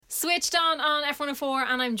Switched on F104,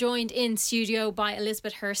 and I'm joined in studio by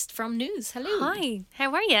Elizabeth Hearst from News. Hello. Hi,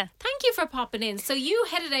 how are you? Thank you for popping in. So you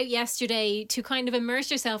headed out yesterday to kind of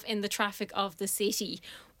immerse yourself in the traffic of the city.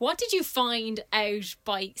 What did you find out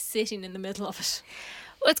by sitting in the middle of it?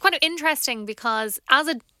 Well, it's quite interesting because as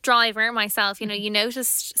a driver myself, you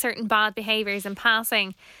notice certain bad behaviours in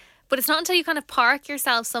passing, but it's not until you kind of park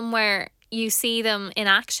yourself somewhere you see them in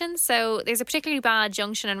action. So there's a particularly bad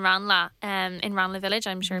junction in Ranelagh, in Ranelagh Village.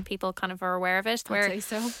 I'm sure people kind of are aware of it. I'd say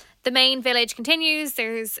so. The main village continues.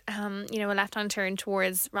 There's, a left-hand turn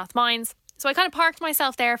towards Rathmines. So I kind of parked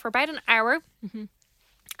myself there for about an hour, and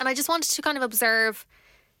I just wanted to kind of observe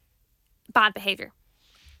bad behaviour.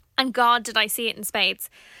 And God, did I see it in spades.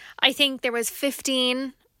 I think there was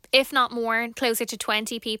 15, if not more, closer to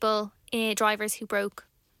 20 people, drivers who broke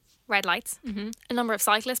red lights. A number of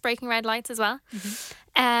cyclists breaking red lights as well.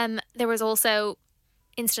 There was also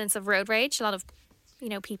incidents of road rage, a lot of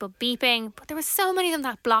people beeping, but there was so many of them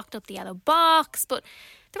that blocked up the yellow box, but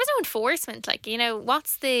there was no enforcement.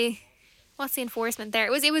 What's the enforcement there?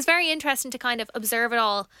 It was very interesting to kind of observe it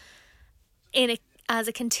all as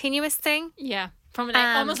a continuous thing. Yeah, from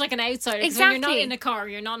almost like an outsider. Exactly. When you're not in a car,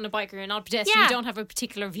 you're not in a bike, or you're not a pedestrian, Yeah. you don't have a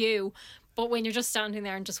particular view. But when you're just standing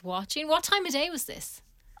there and just watching, what time of day was this?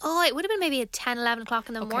 Oh, it would have been maybe at 10, 11 o'clock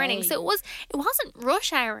in the morning. So it wasn't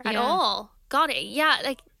rush hour at all. God,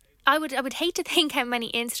 I would hate to think how many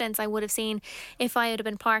incidents I would have seen if I had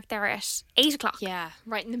been parked there at 8 o'clock. Yeah,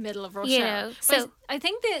 right in the middle of rush You hour. know, But so- I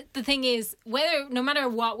think the thing is, no matter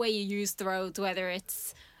what way you use the roads, whether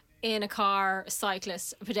it's in a car, a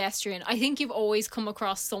cyclist, a pedestrian, I think you've always come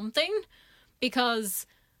across something, because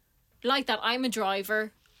like that, I'm a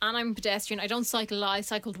driver and I'm a pedestrian. I don't cycle a lot. I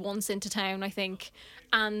cycled once into town, I think.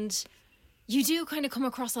 And you do kind of come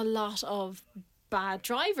across a lot of bad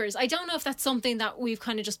drivers. I don't know if that's something that we've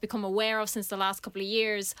kind of just become aware of since the last couple of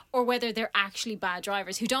years, or whether they're actually bad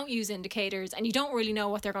drivers who don't use indicators and you don't really know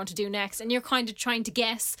what they're going to do next, and you're kind of trying to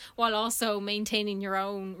guess while also maintaining your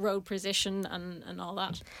own road position and all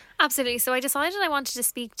that. Absolutely. So I decided I wanted to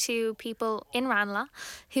speak to people in Ranelagh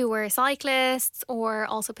who were cyclists or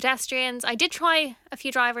also pedestrians. I did try a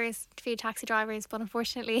few taxi drivers, but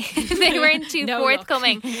unfortunately they weren't too No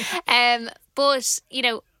forthcoming. But,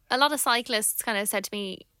 a lot of cyclists kind of said to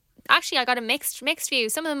me, actually, I got a mixed view.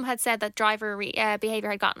 Some of them had said that driver behaviour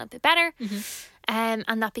had gotten a bit better, and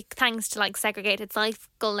that thanks to segregated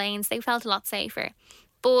cycle lanes, they felt a lot safer.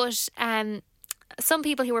 But some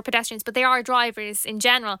people who were pedestrians, but they are drivers in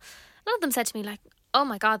general, a lot of them said to me, oh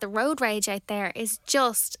my God, the road rage out there is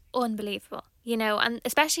just unbelievable, and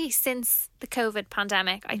especially since the COVID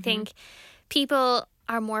pandemic, I think people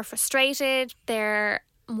are more frustrated, they're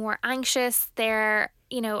more anxious, they're,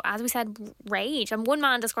 as we said, rage. And one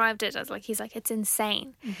man described it as it's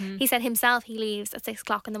insane. He said himself he leaves at 6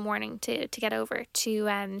 o'clock in the morning to get over to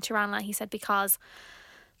Ranelagh. He said because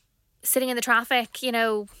sitting in the traffic,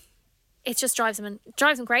 it just drives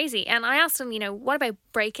him crazy. And I asked him, what about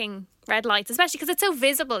breaking red lights, especially because it's so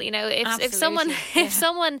visible. If someone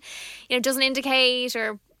doesn't indicate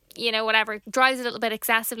or whatever, drives a little bit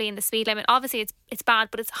excessively in the speed limit, obviously it's bad,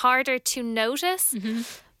 but it's harder to notice.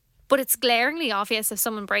 But it's glaringly obvious if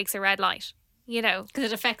someone breaks a red light, because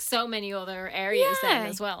it affects so many other areas then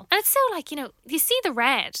as well. And it's so you see the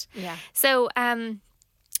red. Yeah. So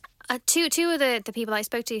two of the people I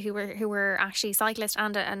spoke to who were actually cyclists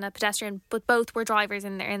and a pedestrian, but both were drivers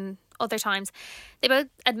in other times, they both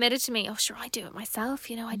admitted to me, oh sure, I do it myself,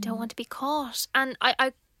 I don't want to be caught. And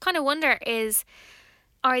I kind of wonder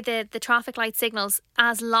are the traffic light signals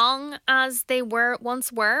as long as they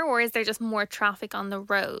once were, or is there just more traffic on the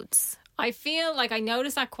roads? I feel like I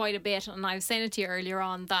noticed that quite a bit, and I was saying it to you earlier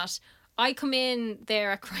on that I come in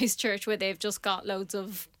there at Christchurch where they've just got loads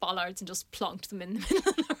of bollards and just plonked them in the middle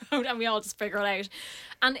of the road, and we all just figure it out.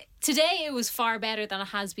 And today it was far better than it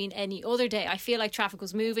has been any other day. I feel like traffic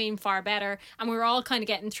was moving far better, and we were all kind of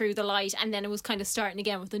getting through the light, and then it was kind of starting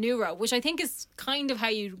again with the new road, which I think is kind of how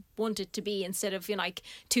you want it to be, instead of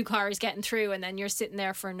two cars getting through and then you're sitting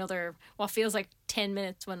there for another what feels like 10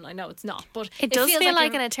 minutes when I know it's not, but it does feels feel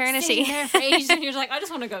like you're an eternity sitting there for ages, and you're I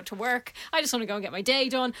just want to go to work, I just want to go and get my day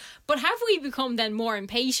done. But have we become then more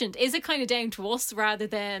impatient? Is it kind of down to us rather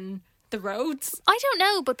than the roads? I don't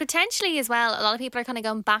know, but potentially as well, a lot of people are kind of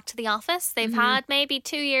going back to the office. They've had maybe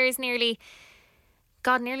 2 years, nearly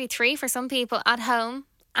 3 for some people at home,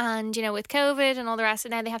 and with COVID and all the rest,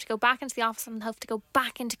 and now they have to go back into the office and have to go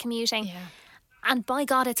back into commuting. Yeah. And by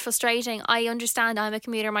God, it's frustrating. I understand, I'm a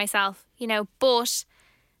commuter myself, but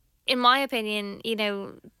in my opinion,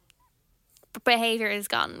 behaviour has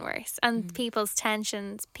gotten worse, and people's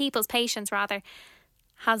patience rather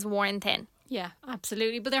has worn thin. Yeah,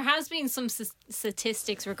 absolutely. But there has been some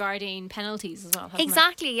statistics regarding penalties as well, hasn't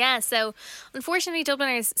Exactly, yeah. So, unfortunately,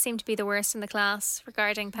 Dubliners seem to be the worst in the class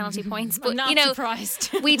regarding penalty points. But, I'm not surprised.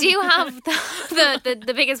 We do have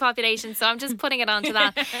the biggest population, so I'm just putting it onto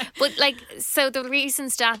that. But, so the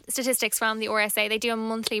recent statistics from the RSA, they do a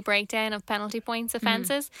monthly breakdown of penalty points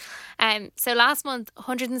offences. So, last month,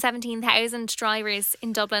 117,000 drivers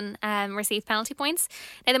in Dublin received penalty points.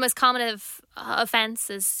 Now, the most common offence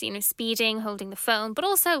is, speeding, holding the phone, but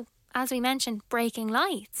also, as we mentioned, breaking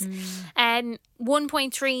lights.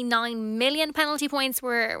 1.39 million penalty points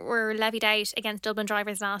were levied out against Dublin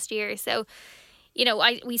drivers last year. So,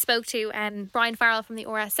 we spoke to Brian Farrell from the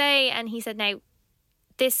RSA, and he said now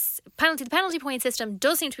the penalty point system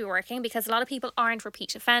does seem to be working because a lot of people aren't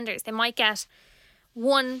repeat offenders. They might get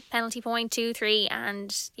one penalty point, 2, 3,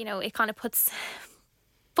 and it kind of puts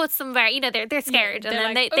them very, they're scared, they're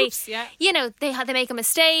and then like, oops, they make a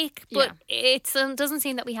mistake, but it doesn't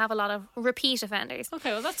seem that we have a lot of repeat offenders.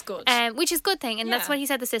 Okay, well, that's good. Which is a good thing, and that's what he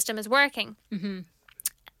said, the system is working.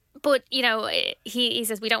 But he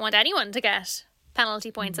says we don't want anyone to get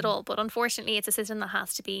penalty points at all, but unfortunately it's a system that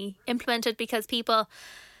has to be implemented because people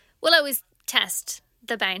will always test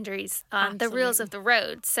the boundaries and the rules of the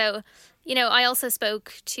road. So I also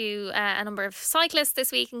spoke to a number of cyclists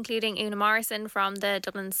this week, including Una Morrison from the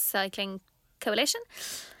Dublin Cycling Coalition.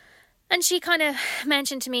 And she kind of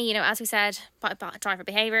mentioned to me, as we said, driver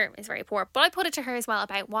behaviour is very poor. But I put it to her as well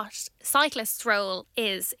about what cyclists' role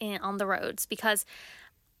is on the roads. Because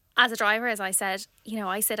as a driver, as I said,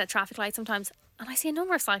 I sit at traffic lights sometimes and I see a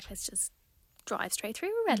number of cyclists just drive straight through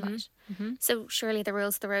a red light. So surely the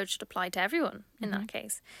rules of the road should apply to everyone in that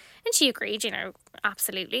case. And she agreed,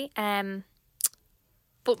 absolutely.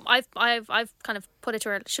 But I've kind of put it to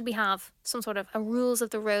her, should we have some sort of a rules of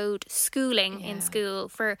the road schooling in school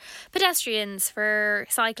for pedestrians, for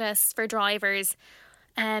cyclists, for drivers,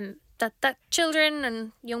 that children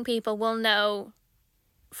and young people will know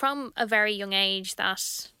from a very young age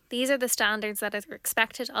that these are the standards that are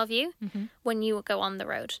expected of you when you go on the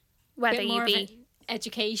road. Whether you be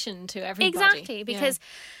education to everybody. Exactly, because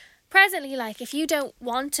presently, if you don't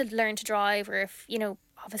want to learn to drive, or if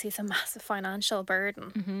obviously it's a massive financial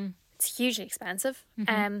burden, it's hugely expensive.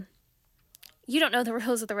 You don't know the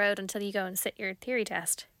rules of the road until you go and sit your theory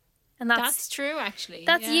test, and that's true. Actually,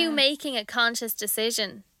 that's you making a conscious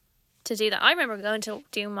decision to do that. I remember going to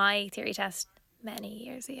do my theory test many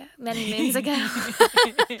moons ago,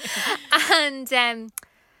 and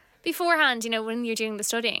beforehand, when you're doing the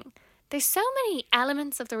studying, there's so many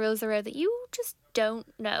elements of the rules of the road that you just don't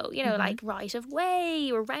know, like right of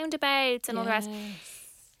way or roundabouts and all the rest.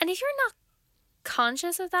 And if you're not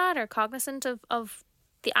conscious of that or cognizant of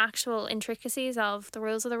the actual intricacies of the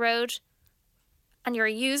rules of the road, and you're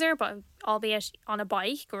a user, but albeit on a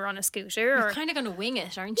bike or on a scooter, you're kind of going to wing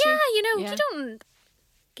it, aren't you? You don't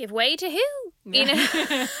give way to who, I'm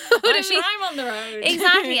on the road.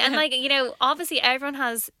 Exactly. And obviously everyone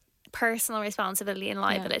has personal responsibility and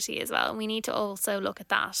liability as well, and we need to also look at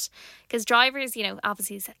that, because drivers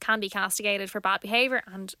obviously can be castigated for bad behaviour,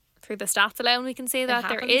 and through the stats alone we can see that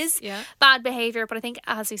there is bad behaviour, but I think,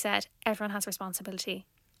 as we said, everyone has responsibility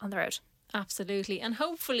on the road. Absolutely. And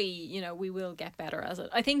hopefully we will get better at it.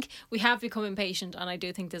 I think we have become impatient, and I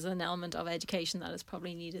do think there's an element of education that is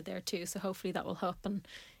probably needed there too, so hopefully that will happen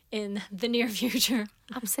in the near future.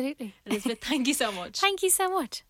 Absolutely. Elizabeth, thank you so much. Thank you so much.